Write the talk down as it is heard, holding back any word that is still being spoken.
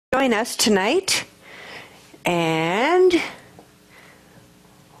Join us tonight, and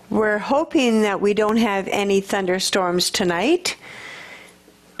we're hoping that we don't have any thunderstorms tonight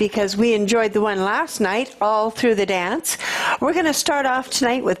because we enjoyed the one last night all through the dance. We're going to start off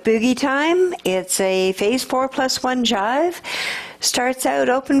tonight with Boogie Time. It's a phase 4+1 jive. Starts out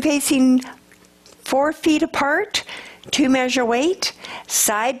open facing 4 feet apart, 2 measure weight,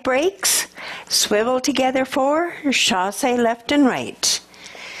 side breaks, swivel together 4, chasse left and right.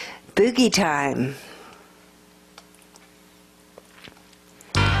 Boogie Time.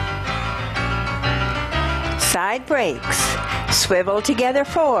 Side breaks, swivel together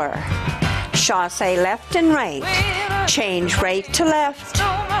 4, chasse left and right, change right to left,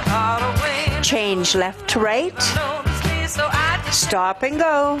 change left to right, stop and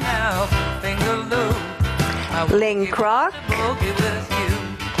go, link rock,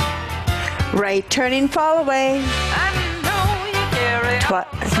 right turning fall away,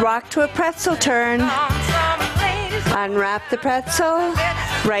 rock to a pretzel turn, unwrap the pretzel,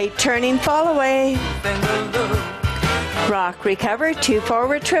 right turning fall away, rock recover 2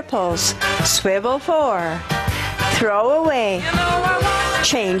 forward triples, swivel 4, throw away,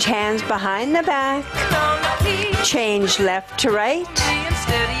 change hands behind the back, change left to right,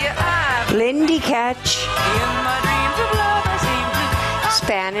 Lindy catch,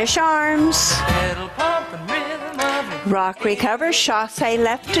 Spanish arms, rock recover, chasse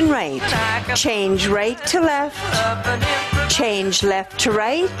left and right, change right to left, change left to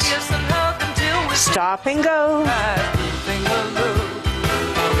right, stop and go,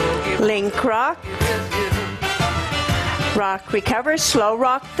 link rock, rock recover, slow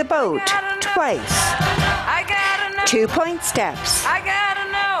rock the boat, twice, 2-point steps,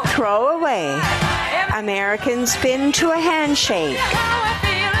 throw away, American spin to a handshake,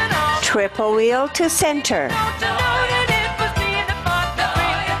 triple wheel to center,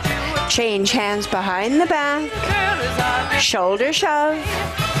 change hands behind the back, shoulder shove,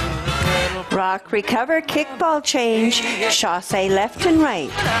 rock recover, kickball change, chasse left and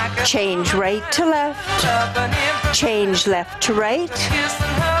right, change right to left, change left to right,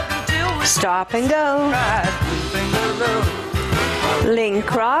 stop and go,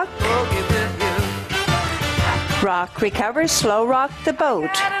 link rock, rock recover, slow rock the boat,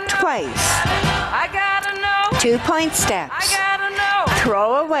 twice, 2-point steps,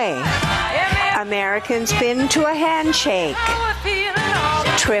 throw away, American spin to a handshake,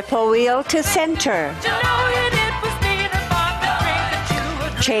 triple wheel to center,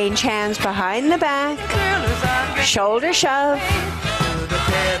 change hands behind the back, shoulder shove,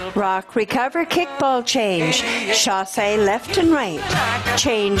 rock recover, kickball change, chasse left and right,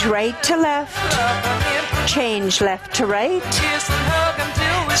 change right to left, change left to right,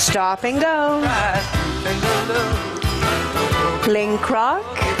 stop and go, link rock,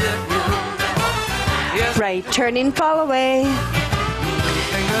 right turning fall away,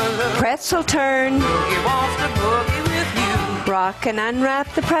 pretzel turn, rock and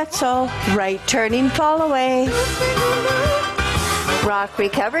unwrap the pretzel, right turning fall away, rock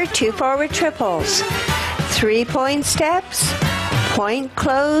recover, 2 forward triples, 3-point steps, point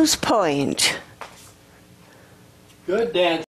close point. Good dance.